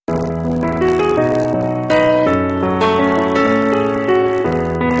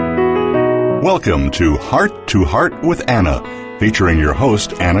Welcome to Heart with Anna, featuring your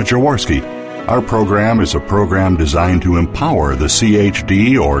host, Anna Jaworski. Our program is a program designed to empower the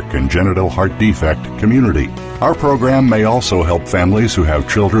CHD or congenital heart defect community. Our program may also help families who have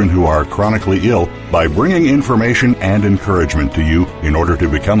children who are chronically ill by bringing information and encouragement to you in order to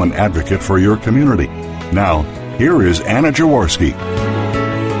become an advocate for your community. Now, here is Anna Jaworski.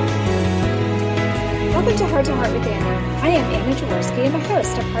 Welcome to Heart with Anna. I am Anna Jaworski and the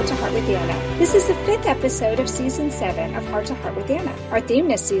host of Heart with Anna. This is the 5th episode of Season 7 of Heart with Anna. Our theme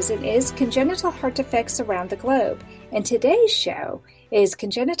this season is Congenital Heart Defects Around the Globe. And today's show is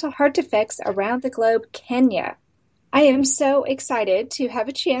Congenital Heart Defects Around the Globe, Kenya. I am so excited to have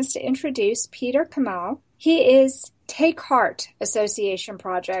a chance to introduce Peter Kamal. He is Take Heart Association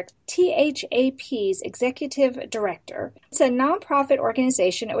Project, THAP's Executive Director. It's a nonprofit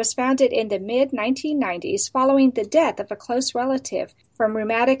organization that was founded in the mid-1990s following the death of a close relative from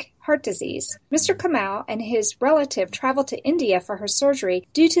rheumatic heart disease. Mr. Kamal and his relative traveled to India for her surgery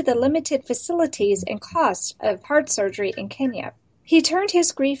due to the limited facilities and cost of heart surgery in Kenya. He turned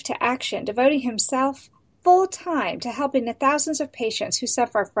his grief to action, devoting himself full-time to helping the thousands of patients who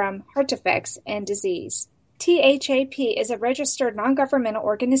suffer from heart defects and disease. THAP is a registered non-governmental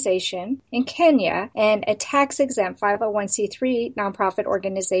organization in Kenya and a tax-exempt 501c3 nonprofit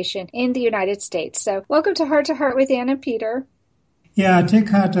organization in the United States. So welcome to Heart with Anna, Peter. Yeah, Take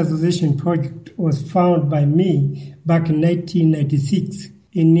Heart Association Project was founded by me back in 1996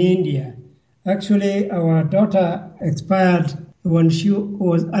 in India. Actually, our daughter expired when she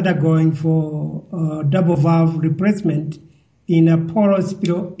was undergoing for double valve replacement in Apollo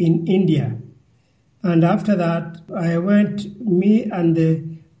Hospital in India. And after that, me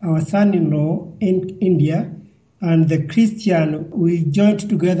and our son-in-law in India, and the Christian, we joined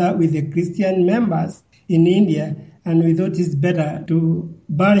together with the Christian members in India, and we thought it's better to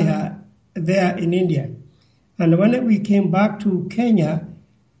bury her there in India. And when we came back to Kenya,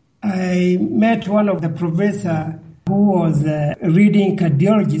 I met one of the professors who was a reading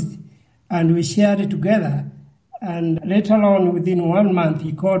cardiologist, and we shared it together. And later on, within 1 month,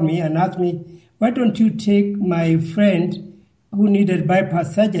 he called me and asked me, why don't you take my friend who needed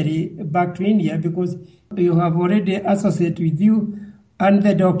bypass surgery back to India, because you have already associated with you and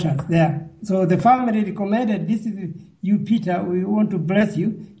the doctors there. So the family recommended, this is you, Peter, we want to bless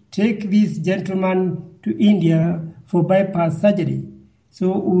you. Take this gentleman to India for bypass surgery.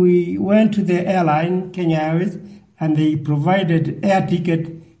 So we went to the airline, Kenya Airways, and they provided air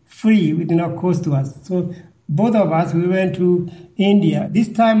ticket free with no cost to us. So both of us, we went to India. This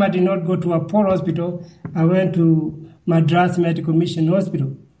time I did not go to Apollo Hospital. I went to Madras Medical Mission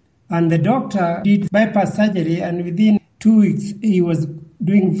Hospital. And the doctor did bypass surgery, and within 2 weeks, he was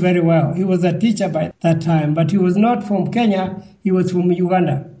doing very well. He was a teacher by that time, but he was not from Kenya. He was from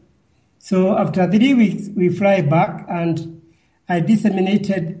Uganda. So after 3 weeks, we fly back, and I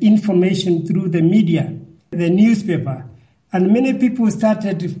disseminated information through the media, the newspaper. And many people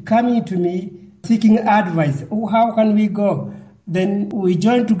started coming to me seeking advice. Oh, how can we go? Then we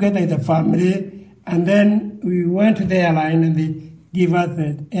joined together as a family, and then we went to the airline, and they gave us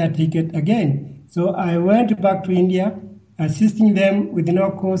the air ticket again. So I went back to India, assisting them with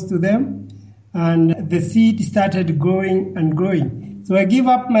no cost to them, and the seed started growing and growing. So I gave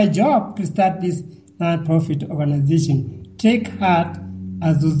up my job to start this non-profit organization, Take Heart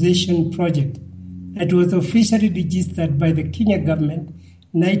Association Project. It was officially registered by the Kenya government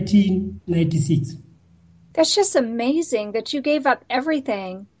 1996. That's just amazing that you gave up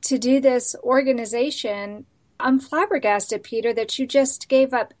everything to do this organization. I'm flabbergasted, Peter, that you just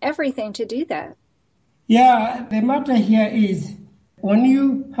gave up everything to do that. Yeah, the matter here is when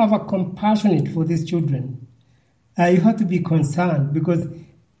you have a compassion for these children, you have to be concerned, because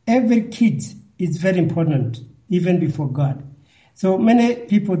every kid is very important, even before God. So many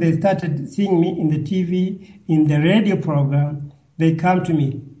people, they started seeing me in the TV, in the radio program. They come to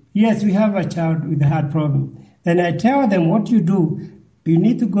me. Yes, we have a child with a heart problem. Then I tell them, what you do, you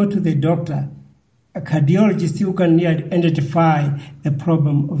need to go to the doctor, a cardiologist who can identify the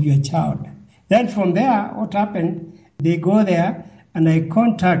problem of your child. Then from there, what happened, they go there, and I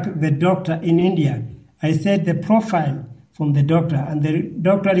contact the doctor in India. I said the profile from the doctor, and the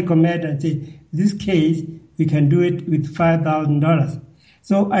doctor recommended and said, this case, we can do it with $5,000.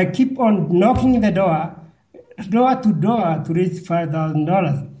 So I keep on knocking the door to door to raise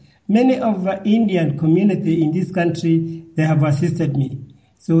 $5,000. Many of the Indian community in this country, they have assisted me.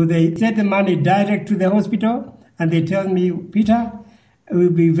 So they send the money direct to the hospital, and they tell me, Peter,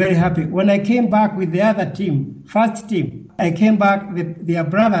 we'll be very happy. When I came back with the other team, first team, I came back with their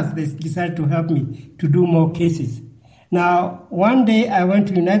brothers, they decided to help me to do more cases. Now, one day I went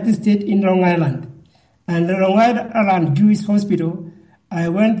to the United States in Long Island, and the Long Island Jewish Hospital, I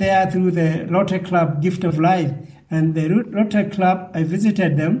went there through the Rotary Club Gift of Life, and the Rotary Club, I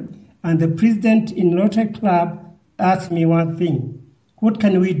visited them, and the president in Rotary Club asked me one thing: what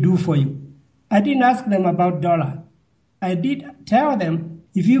can we do for you? I didn't ask them about dollar. I did tell them,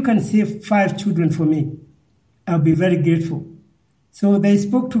 if you can save 5 children for me, I'll be very grateful. So they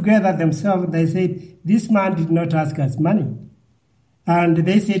spoke together themselves. They said, this man did not ask us money. And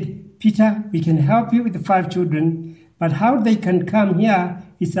they said, Peter, we can help you with the 5 children, but how they can come here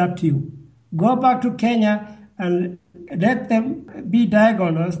is up to you. Go back to Kenya and let them be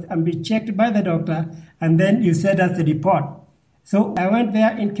diagnosed and be checked by the doctor, and then you send us the report. So I went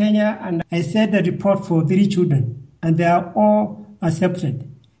there in Kenya and I sent the report for 3 children, and they are all accepted.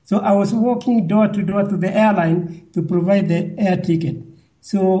 So I was walking door to door to the airline to provide the air ticket.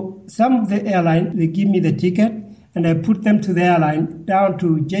 So some of the airline, they give me the ticket, and I put them to the airline down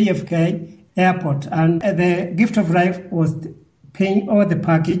to JFK airport. And the Gift of Life was paying all the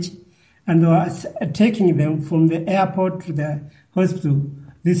package, and they were taking them from the airport to the hospital,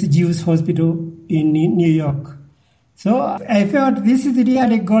 this Jewish hospital in New York. So I felt this is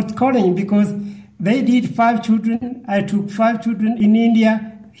really God's calling, because they did 5 children. I took 5 children in India.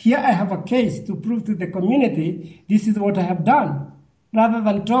 Here I have a case to prove to the community, this is what I have done, rather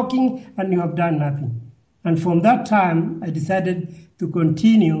than talking and you have done nothing. And from that time, I decided to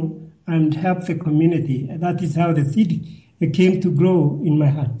continue and help the community. And that is how the seed came to grow in my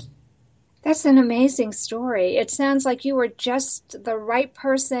heart. That's an amazing story. It sounds like you were just the right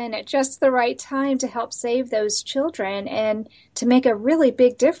person at just the right time to help save those children and to make a really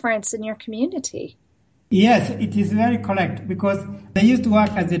big difference in your community. Yes, it is very correct, because I used to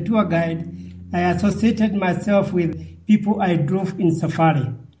work as a tour guide. I associated myself with people I drove in safari.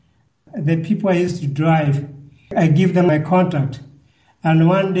 The people I used to drive, I give them my contact. And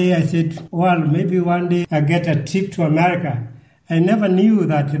one day I said, well, maybe one day I get a trip to America. I never knew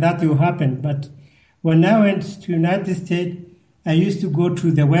that will happen. But when I went to United States, I used to go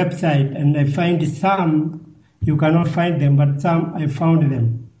to the website and I find some, you cannot find them, but some I found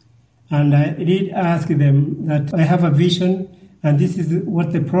them. And I did ask them that I have a vision, and this is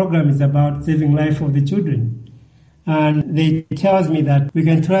what the program is about, saving life of the children. And they tells me that we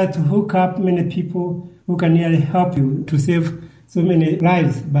can try to hook up many people who can really help you to save so many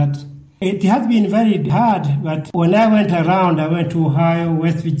lives. But it has been very hard. But when I went around, I went to Ohio,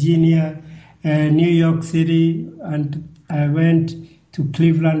 West Virginia, New York City, and I went to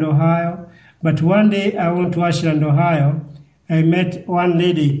Cleveland, Ohio. But one day I went to Ashland, Ohio. I met one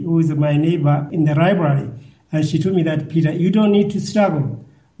lady who is my neighbor in the library, and she told me that, Peter, you don't need to struggle.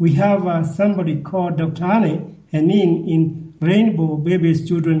 We have somebody called Dr. Annie Henin in Rainbow Babies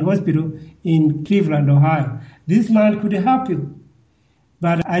Children's Hospital in Cleveland, Ohio. This man could help you.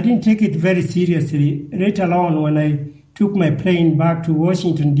 But I didn't take it very seriously. Later on, when I took my plane back to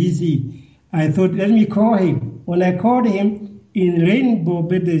Washington, D.C., I thought, let me call him. When I called him in Rainbow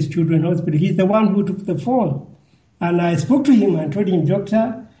Babies Children's Hospital, he's the one who took the phone. And I spoke to him and told him,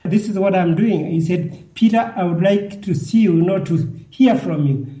 Doctor, this is what I'm doing. He said, Peter, I would like to see you, not to hear from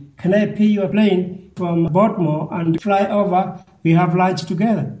you. Can I pay you a plane from Baltimore and fly over? We have lunch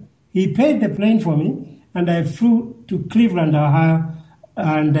together. He paid the plane for me, and I flew to Cleveland, Ohio,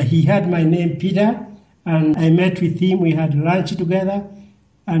 and he had my name, Peter, and I met with him. We had lunch together,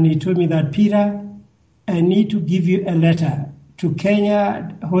 and he told me that, Peter, I need to give you a letter to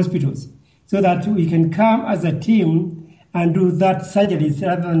Kenya hospitals, so that we can come as a team and do that surgery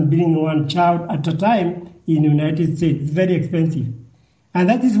rather than bring one child at a time in the United States. It's very expensive. And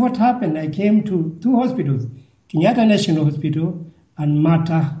that is what happened. I came to 2 hospitals, Kenyatta National Hospital and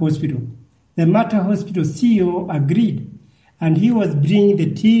Mater Hospital. The Mater Hospital CEO agreed, and he was bringing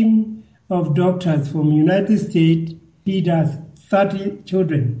the team of doctors from the United States. He does 30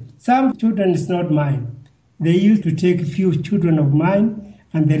 children. Some children is not mine. They used to take a few children of mine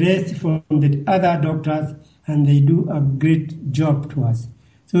and the rest from the other doctors, and they do a great job to us.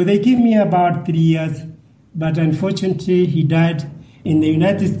 So they give me about 3 years, but unfortunately he died in the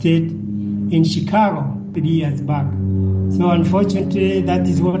United States, in Chicago, 3 years back. So unfortunately that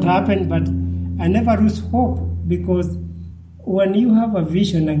is what happened, but I never lose hope, because when you have a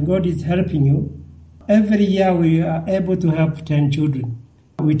vision and God is helping you, every year we are able to help 10 children.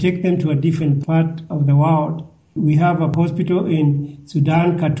 We take them to a different part of the world. We have a hospital in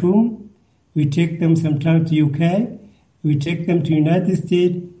Sudan, Khartoum. We take them sometimes to UK. We take them to United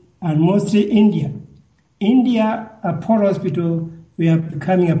States and mostly India. India, a poor hospital, we are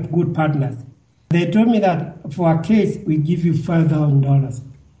becoming a good partners. They told me that for a case, we give you $5,000.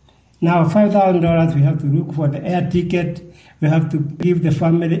 Now, $5,000, we have to look for the air ticket. We have to give the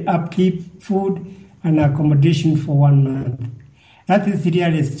family upkeep, food, and accommodation for 1 month. That is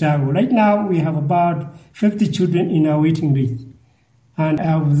really a struggle. Right now, we have about 50 children in our waiting list. And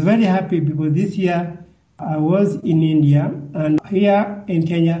I was very happy because this year I was in India, and here in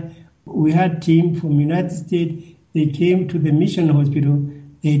Kenya, we had a team from the United States. They came to the mission hospital.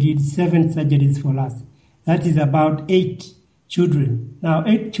 They did 7 surgeries for us. That is about 8 children. Now,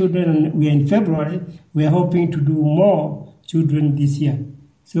 8 children, and we are in February. We are hoping to do more children this year.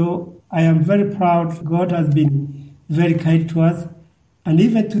 So I am very proud. God has been very kind to us. And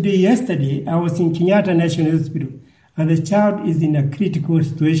even today, yesterday, I was in Kenyatta National Hospital, and the child is in a critical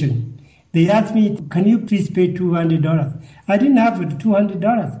situation. They asked me, can you please pay $200? I didn't have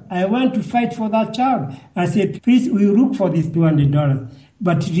 $200. I went to fight for that child. I said, please, we look for this $200.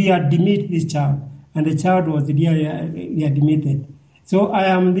 But readmit this child. And the child was readmitted. So I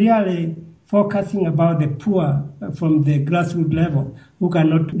am really focusing about the poor from the grassroots level who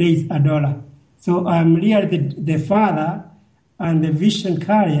cannot raise $1. So I'm really the father and the vision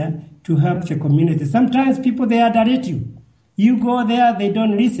carrier to help the community. Sometimes people, they underrate you. You go there, they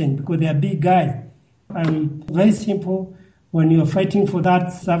don't listen because they are big guys. Very simple when you're fighting for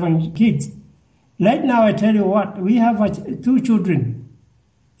that 7 kids. Right now, I tell you what, we have 2 children,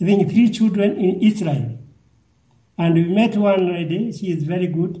 I think 3 children in Israel. And we met one lady, she is very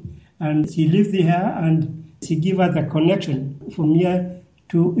good, and she lives here, and she gave us a connection from here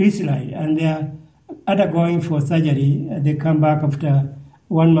to Israel. And they are undergoing for surgery. They come back after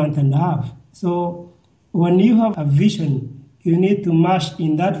 1 month and a half. So when you have a vision, you need to march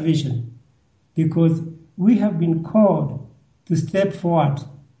in that vision, because we have been called to step forward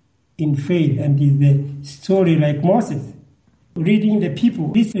in faith, and is the story like Moses, reading the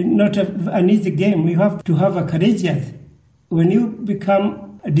people. This is not an easy game. You have to have a courageous. When you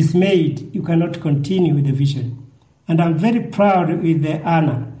become dismayed, you cannot continue with the vision. And I'm very proud with the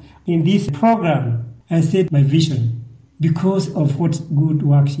Anna. In this program, I said my vision because of what good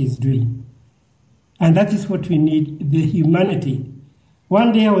work she is doing. And that is what we need, the humanity.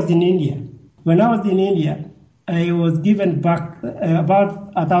 One day I was in India. When I was in India, I was given back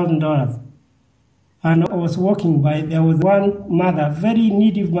about $1,000. And I was walking by, there was one mother, very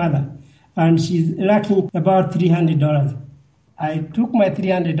needy mother, and she's lacking about $300. I took my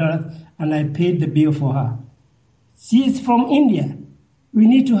 $300 and I paid the bill for her. She is from India. We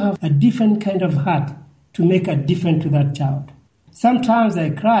need to have a different kind of heart to make a difference to that child. Sometimes I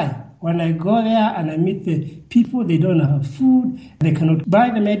cry. When I go there and I meet the people, they don't have food, they cannot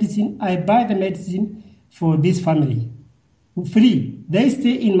buy the medicine. I buy the medicine for this family, free. They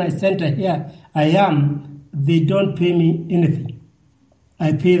stay in my center here. They don't pay me anything.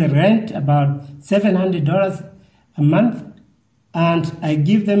 I pay the rent, about $700 a month, and I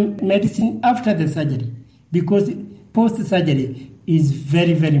give them medicine after the surgery, because post-surgery is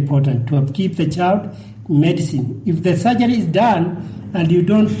very, very important to keep the child medicine. If the surgery is done, and you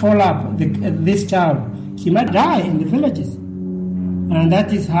don't follow up this child, he might die in the villages. And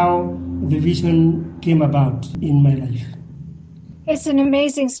that is how the vision came about in my life. It's an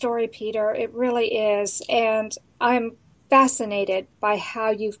amazing story, Peter. It really is. And I'm fascinated by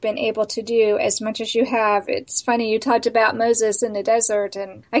how you've been able to do as much as you have. It's funny, you talked about Moses in the desert,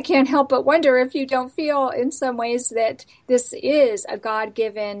 and I can't help but wonder if you don't feel in some ways that this is a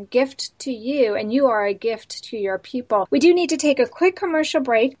God-given gift to you, and you are a gift to your people. We do need to take a quick commercial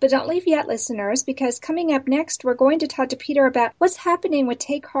break, but don't leave yet, listeners, because coming up next, we're going to talk to Peter about what's happening with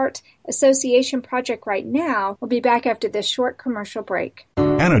Take Heart Association Project right now. We'll be back after this short commercial break.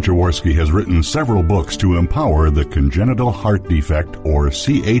 Anna Jaworski has written several books to empower the congenital heart defect, or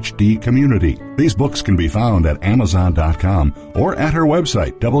CHD, community. These books can be found at Amazon.com or at her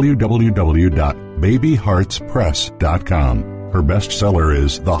website, www.babyheartspress.com. Her bestseller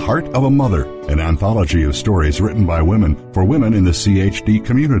is The Heart of a Mother, an anthology of stories written by women for women in the CHD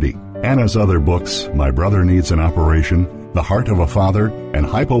community. Anna's other books, My Brother Needs an Operation, The Heart of a Father, and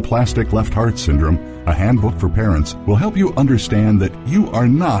Hypoplastic Left Heart Syndrome, a handbook for parents, will help you understand that you are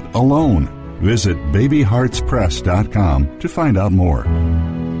not alone. Visit babyheartspress.com to find out more.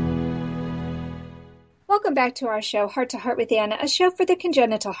 Welcome back to our show, Heart to Heart with Anna, a show for the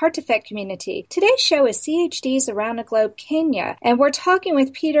congenital heart defect community. Today's show is CHDs Around the Globe, Kenya, and we're talking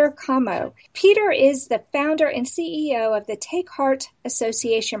with Peter Kamo. Peter is the founder and CEO of the Take Heart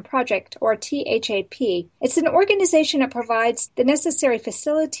Association Project, or THAP. It's an organization that provides the necessary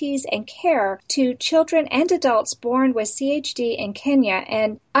facilities and care to children and adults born with CHD in Kenya,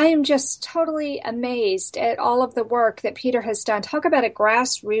 and I am just totally amazed at all of the work that Peter has done. Talk about a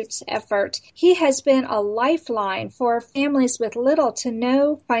grassroots effort. He has been a lifeline for families with little to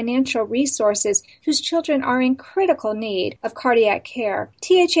no financial resources whose children are in critical need of cardiac care.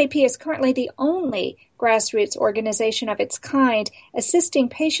 THAP is currently the only grassroots organization of its kind, assisting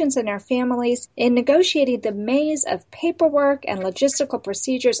patients and their families in negotiating the maze of paperwork and logistical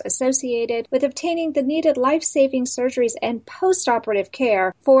procedures associated with obtaining the needed life-saving surgeries and post-operative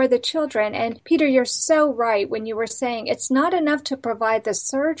care for the children. And Peter, you're so right when you were saying it's not enough to provide the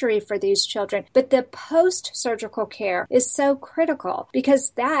surgery for these children, but the post-surgical care is so critical, because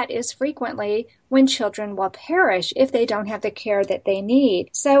that is frequently when children will perish if they don't have the care that they need.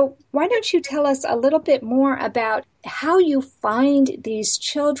 So why don't you tell us a little bit more about how you find these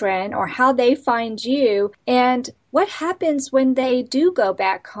children, or how they find you, and what happens when they do go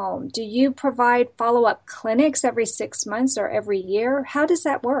back home? Do you provide follow-up clinics every 6 months or every year? How does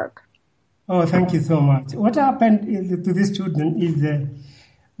that work? Oh, thank you so much. What happened to these children is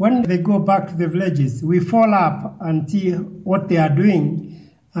when they go back to the villages, we follow up and see what they are doing.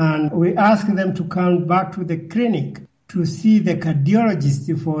 And we ask them to come back to the clinic to see the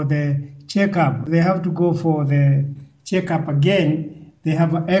cardiologist for the checkup. They have to go for the checkup again. They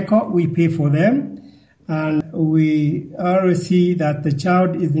have an echo. We pay for them. And we always see that the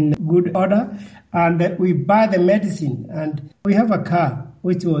child is in good order. And we buy the medicine. And we have a car,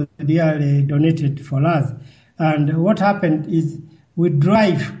 which was dearly donated for us. And what happened is we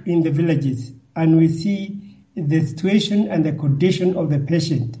drive in the villages and we see the situation and the condition of the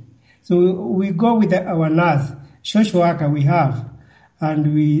patient. So we go with our nurse, social worker we have,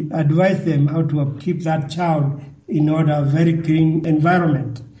 and we advise them how to keep that child in order, a very clean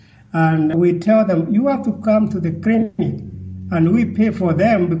environment. And we tell them, you have to come to the clinic, and we pay for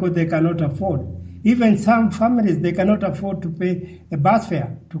them because they cannot afford. Even some families, they cannot afford to pay the bus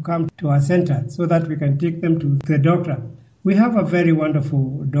fare to come to our center so that we can take them to the doctor. We have a very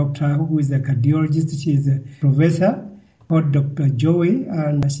wonderful doctor who is a cardiologist. She's a professor called Dr. Joey,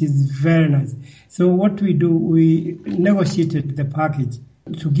 and she's very nice. So what we do, we negotiated the package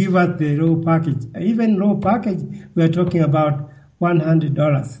to give us the low package. Even low package, we are talking about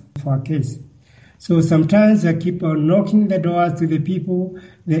 $100 for a case. So sometimes I keep on knocking the doors to the people,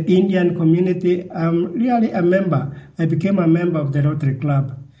 the Indian community. I'm really a member. I became a member of the Rotary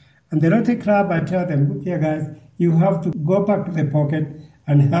Club. And the Rotary Club, I tell them, look here guys, you have to go back to the pocket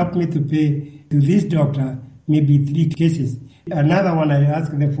and help me to pay to this doctor maybe 3 cases. Another one, I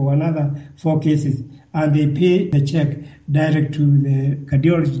ask them for another 4 cases. And they pay the check direct to the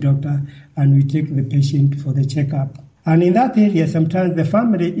cardiology doctor, and we take the patient for the checkup. And in that area, sometimes the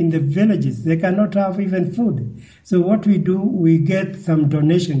family in the villages, they cannot have even food. So what we do, we get some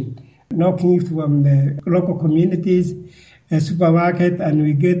donation, knocking from the local communities, a supermarket, and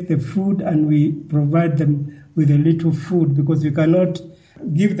we get the food and we provide them with a little food because we cannot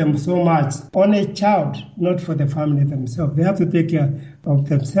give them so much on a child, not for the family themselves. They have to take care of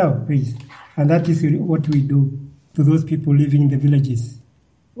themselves, please. And that is what we do to those people living in the villages.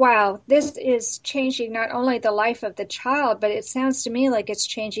 Wow, this is changing not only the life of the child, but it sounds to me like it's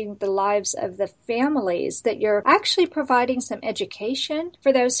changing the lives of the families, that you're actually providing some education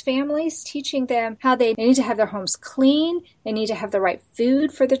for those families, teaching them how they need to have their homes clean, they need to have the right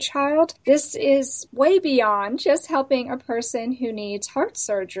food for the child. This is way beyond just helping a person who needs heart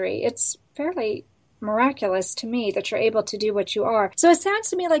surgery. It's fairly miraculous to me that you're able to do what you are. So it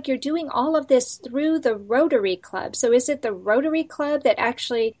sounds to me like you're doing all of this through the Rotary Club. So is it the Rotary Club that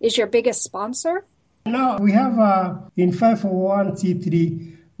actually is your biggest sponsor? No, we have in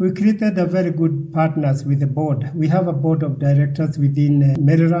 501c3, we created a very good partners with the board. We have a board of directors within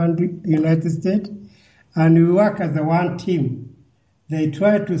Maryland, United States, and we work as a one team. They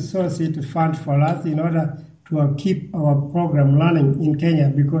try to source it fund for us in order to keep our program running in Kenya,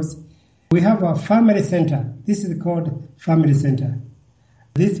 because we have a family center. This is called family center.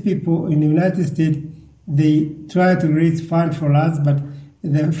 These people in the United States, they try to raise funds for us, but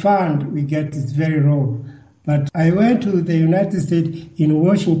the fund we get is very low. But I went to the United States in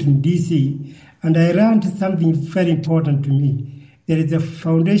Washington, D.C., and I learned something very important to me. There is a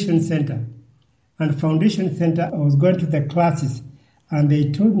foundation center. And foundation center, I was going to the classes, and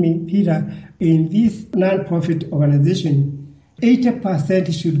they told me, Peter, in this non-profit organization,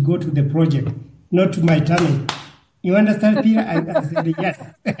 80% should go to the project, not to my tummy. You understand, Peter? I said,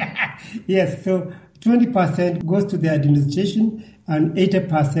 yes. Yes, so 20% goes to the administration and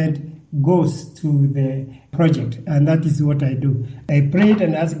 80% goes to the project. And that is what I do. I prayed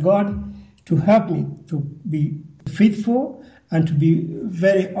and asked God to help me to be faithful and to be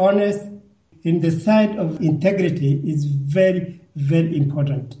very honest. In the side of integrity is very, very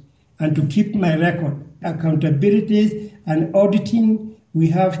important. And to keep my record. Accountabilities and auditing, we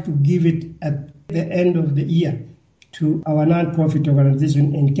have to give it at the end of the year to our non-profit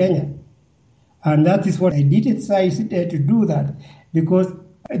organization in Kenya. And that is what I did. So I decided to do that because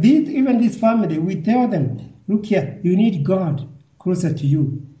even this family, we tell them, look here, you need God closer to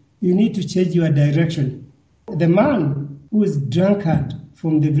you. You need to change your direction. The man who is drunkard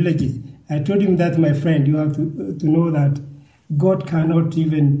from the villages, I told him that, my friend, you have to know that God cannot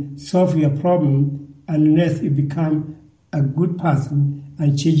even solve your problem unless you become a good person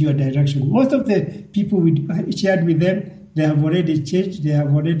and change your direction. Most of the people we shared with them, they have already changed, they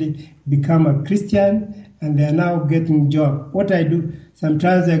have already become a Christian, and they are now getting job. What I do,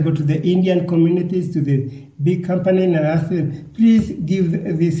 sometimes I go to the Indian communities, to the big company, and I ask them, please give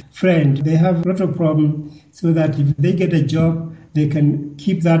this friend, they have a lot of problems, so that if they get a job, they can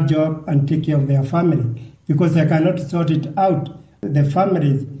keep that job and take care of their family. Because I cannot sort it out, the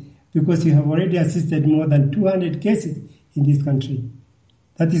families, because you have already assisted more than 200 cases in this country.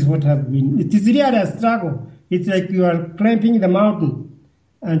 That is what has been. It is really a struggle. It's like you are climbing the mountain,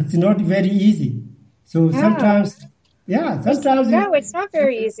 and it's not very easy. So sometimes. No, it's not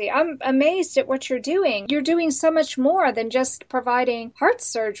very easy. I'm amazed at what you're doing. You're doing so much more than just providing heart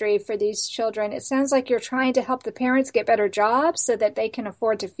surgery for these children. It sounds like you're trying to help the parents get better jobs so that they can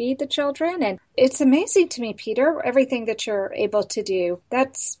afford to feed the children. And it's amazing to me, Peter, everything that you're able to do.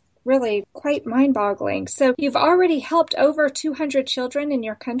 That's really quite mind-boggling. So you've already helped over 200 children in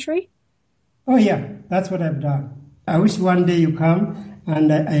your country? Oh, yeah, that's what I've done. I wish one day you come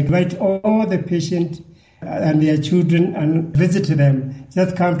and I invite all the patients and their children and visit them.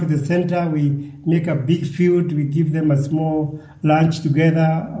 Just come to the center. We make a big field. We give them a small lunch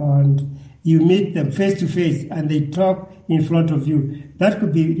together, and you meet them face to face, and they talk in front of you. That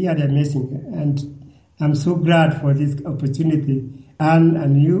could be really amazing. And I'm so glad for this opportunity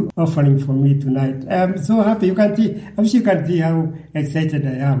and you offering for me tonight. I'm so happy. You can see. I'm sure you can see how excited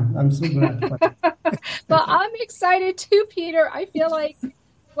I am. I'm so glad for it. Well, I'm excited too, Peter. I feel like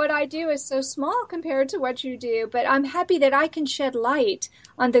what I do is so small compared to what you do, but I'm happy that I can shed light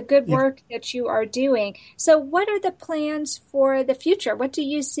on the good work that you are doing. So what are the plans for the future? What do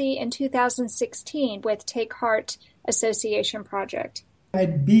you see in 2016 with Take Heart Association Project? My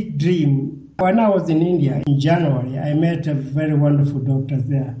big dream, when I was in India in January, I met a very wonderful doctors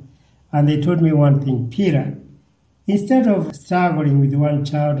there. And they told me one thing, Peter, instead of struggling with one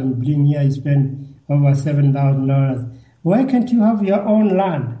child and being here, you spend over $7,000, why can't you have your own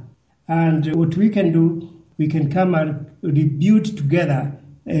land? And what we can do, we can come and rebuild together.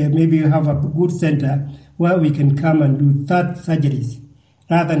 Maybe you have a good center where we can come and do third surgeries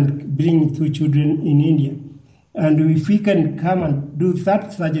rather than bringing two children in India. And if we can come and do third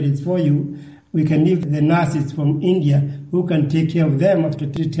surgeries for you, we can leave the nurses from India who can take care of them after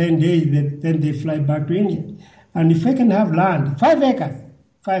 10 days, then they fly back to India. And if I can have land, 5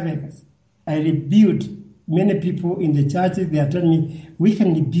 acres, I rebuild. Many people in the churches, they are telling me, we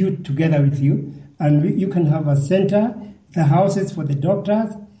can rebuild together with you, and you can have a center, the houses for the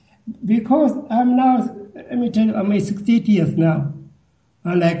doctors, because I'm now, let me tell you, I'm 68 years now,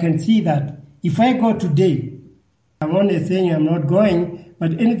 and I can see that if I go today, I'm only saying I'm not going,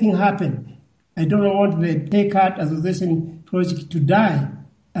 but anything happen, I don't want the Take Heart Association project to die.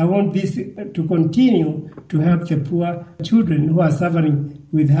 I want this to continue to help the poor children who are suffering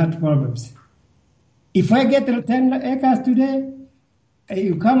with heart problems. If I get 10 acres today,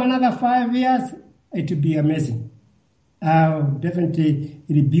 you come another 5 years, it will be amazing. I'll definitely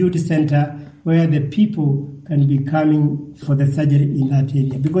rebuild a center where the people can be coming for the surgery in that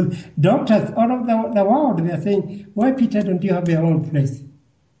area. Because doctors all over the world, they are saying, why, Peter, don't you have your own place?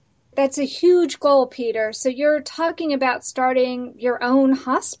 That's a huge goal, Peter. So you're talking about starting your own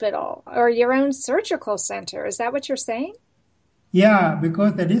hospital or your own surgical center. Is that what you're saying? Yeah,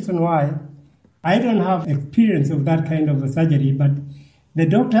 because the reason why, I don't have experience of that kind of a surgery, but the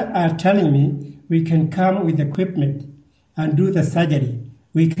doctors are telling me we can come with equipment and do the surgery.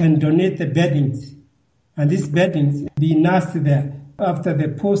 We can donate the beddings, and these beddings be nursed there. After the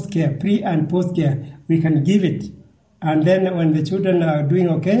post-care, pre- and post-care, we can give it. And then when the children are doing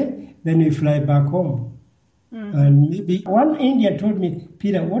okay, then we fly back home. Mm-hmm. And maybe one Indian told me,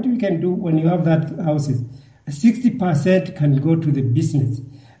 Peter, what we can do when you have that houses, 60% can go to the business.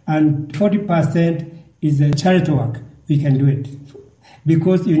 And 40% is a charity work. We can do it.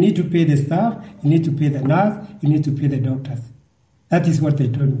 Because you need to pay the staff, you need to pay the nurse, you need to pay the doctors. That is what they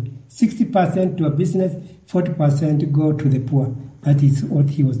told me. 60% to a business, 40% go to the poor. That is what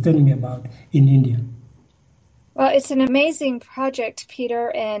he was telling me about in India. Well, it's an amazing project,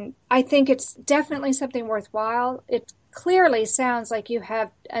 Peter, and I think it's definitely something worthwhile. It clearly sounds like you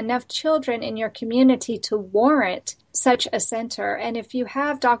have enough children in your community to warrant such a center. And if you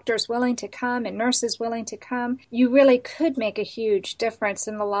have doctors willing to come and nurses willing to come, you really could make a huge difference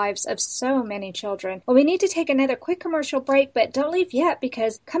in the lives of so many children. Well, we need to take another quick commercial break, but don't leave yet,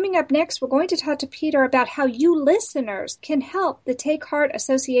 because coming up next, we're going to talk to Peter about how you listeners can help the Take Heart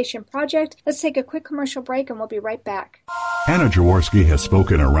Association project. Let's take a quick commercial break and we'll be right back. Anna Jaworski has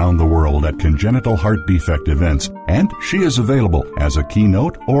spoken around the world at congenital heart defect events, and she is available as a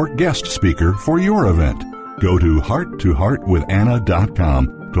keynote or guest speaker for your event. Go to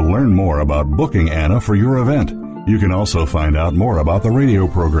hearttoheartwithanna.com to learn more about booking Anna for your event. You can also find out more about the radio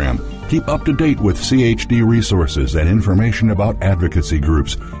program, keep up to date with CHD resources and information about advocacy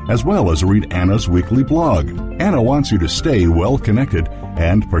groups, as well as read Anna's weekly blog. Anna wants you to stay well connected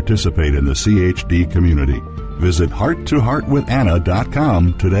and participate in the CHD community. Visit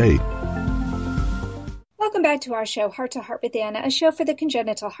hearttoheartwithanna.com today. Welcome back to our show, Heart to Heart with Anna, a show for the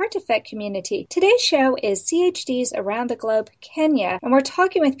congenital heart defect community. Today's show is CHDs Around the Globe, Kenya, and we're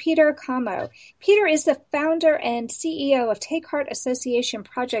talking with Peter Kamo. Peter is the founder and CEO of Take Heart Association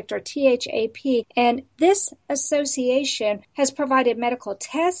Project, or THAP, and this association has provided medical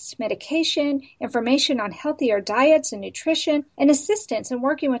tests, medication, information on healthier diets and nutrition, and assistance in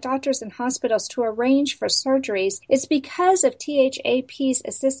working with doctors and hospitals to arrange for surgeries. It's because of THAP's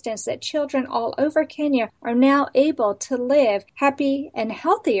assistance that children all over Kenya are now able to live happy and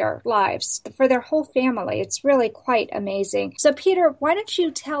healthier lives for their whole family. It's really quite amazing. So, Peter, why don't you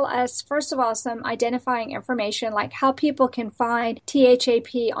tell us, first of all, some identifying information, like how people can find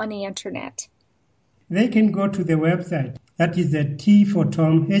THAP on the internet? They can go to the website. That is the T for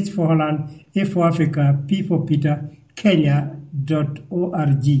Tom, H for Holland, A for Africa, P for Peter,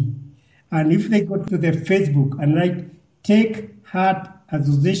 Kenya.org. And if they go to the Facebook and write Take Heart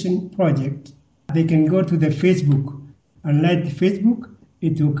Association Project, they can go to the Facebook and like Facebook,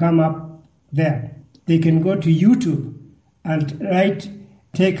 it will come up there. They can go to YouTube and write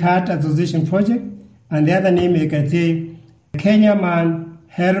Take Heart Association Project, and the other name they can say Kenya Man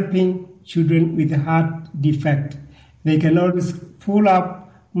Helping Children with Heart Defect. They can always pull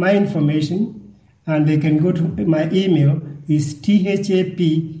up my information, and they can go to my email is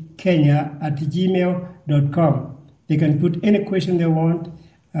thapkenya@gmail.com. They can put any question they want.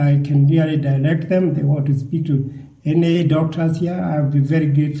 I can really direct them. They want to speak to any doctors here. I'll be very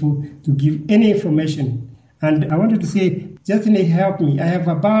grateful to give any information. And I wanted to say, just help me. I have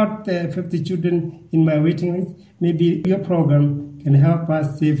about 50 children in my waiting list. Maybe your program can help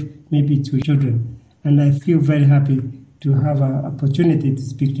us save maybe 2 children. And I feel very happy to have an opportunity to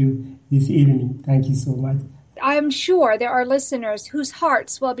speak to you this evening. Thank you so much. I'm sure there are listeners whose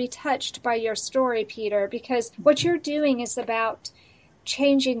hearts will be touched by your story, Peter, because what you're doing is about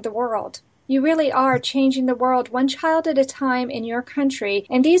changing the world. You really are changing the world one child at a time in your country.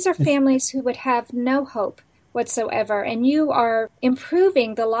 And these are families who would have no hope whatsoever. And you are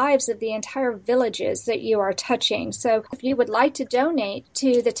improving the lives of the entire villages that you are touching. So if you would like to donate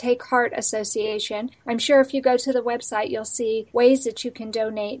to the Take Heart Association, I'm sure if you go to the website, you'll see ways that you can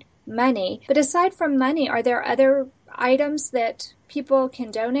donate money. But aside from money, are there other items that people can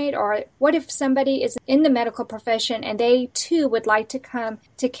donate? Or what if somebody is in the medical profession and they too would like to come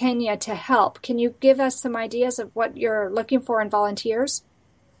to Kenya to help? Can you give us some ideas of what you're looking for in volunteers?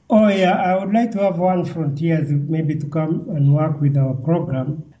 Oh yeah, I would like to have one volunteer maybe to come and work with our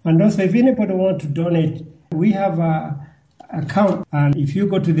program. And also if anybody wants to donate, we have an account. And if you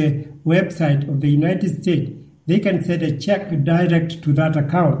go to the website of the United States, they can send a check direct to that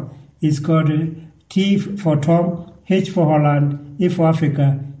account. It's called T for Tom, H for Holland, A for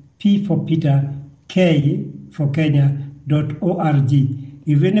Africa, P for Peter, K for Kenya.org.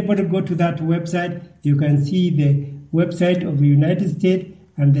 If anybody go to that website, you can see the website of the United States,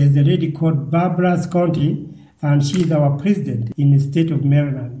 and there's a lady called Barbara Sconti, and she's our president in the state of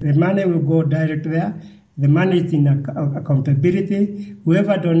Maryland. The money will go direct there. The money is in accountability.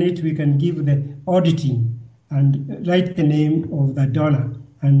 Whoever donates, we can give the auditing and write the name of the donor,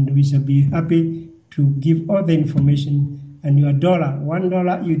 and we shall be happy to give all the information. And your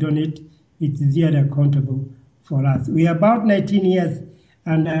 $1 you donate, it's there accountable for us. We are about 19 years,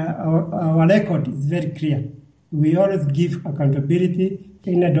 and our record is very clear. We always give accountability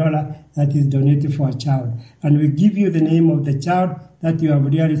in $1 that is donated for a child. And we give you the name of the child that you are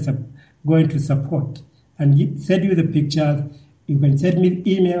really going to support. And send you the pictures. You can send me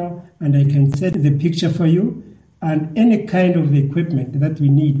email, and I can send the picture for you. And any kind of equipment that we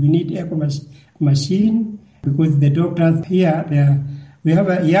need. We need echo machine, because the doctors here, we have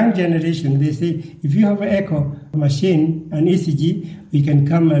a young generation. They say, if you have an echo machine, an ECG, we can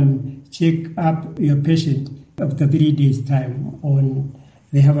come and check up your patient after 3 days' time when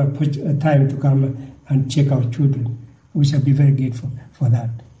they have a time to come and check our children. We shall be very grateful for that.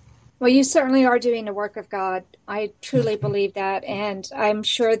 Well, you certainly are doing the work of God. I truly believe that, and I'm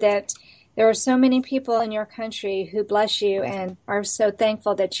sure that there are so many people in your country who bless you and are so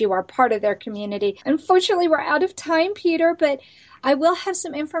thankful that you are part of their community. Unfortunately, we're out of time, Peter, but I will have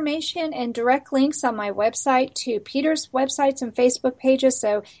some information and direct links on my website to Peter's websites and Facebook pages.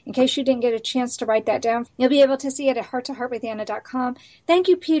 So in case you didn't get a chance to write that down, you'll be able to see it at hearttoheartwithanna.com. Thank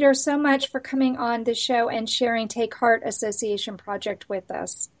you, Peter, so much for coming on the show and sharing Take Heart Association Project with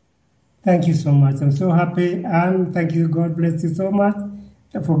us. Thank you so much. I'm so happy, and thank you. God bless you so much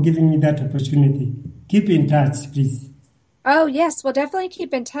for giving me that opportunity. Keep in touch, please. Oh, yes, we'll definitely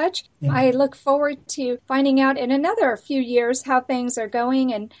keep in touch. Yeah. I look forward to finding out in another few years how things are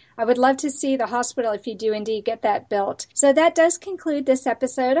going, and I would love to see the hospital if you do indeed get that built. So that does conclude this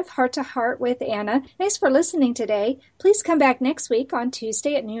episode of Heart to Heart with Anna. Thanks for listening today. Please come back next week on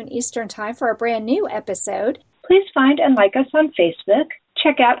Tuesday at noon Eastern Time for a brand new episode. Please find and like us on Facebook.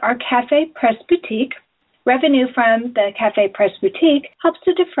 Check out our Cafe Press Boutique. Revenue from the Cafe Press Boutique helps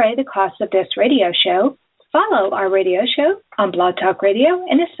to defray the cost of this radio show. Follow our radio show on Blog Talk Radio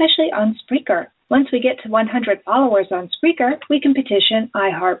and especially on Spreaker. Once we get to 100 followers on Spreaker, we can petition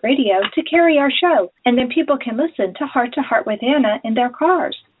iHeartRadio to carry our show, and then people can listen to Heart with Anna in their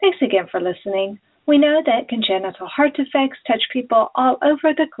cars. Thanks again for listening. We know that congenital heart defects touch people all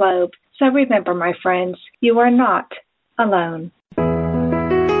over the globe, so remember, my friends, you are not alone.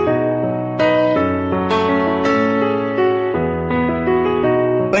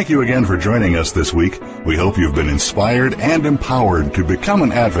 Thank you again for joining us this week. We hope you've been inspired and empowered to become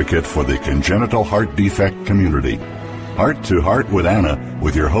an advocate for the congenital heart defect community. Heart to Heart with Anna,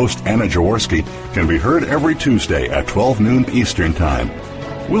 with your host Anna Jaworski, can be heard every Tuesday at 12 noon Eastern Time.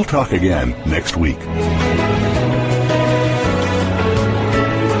 We'll talk again next week.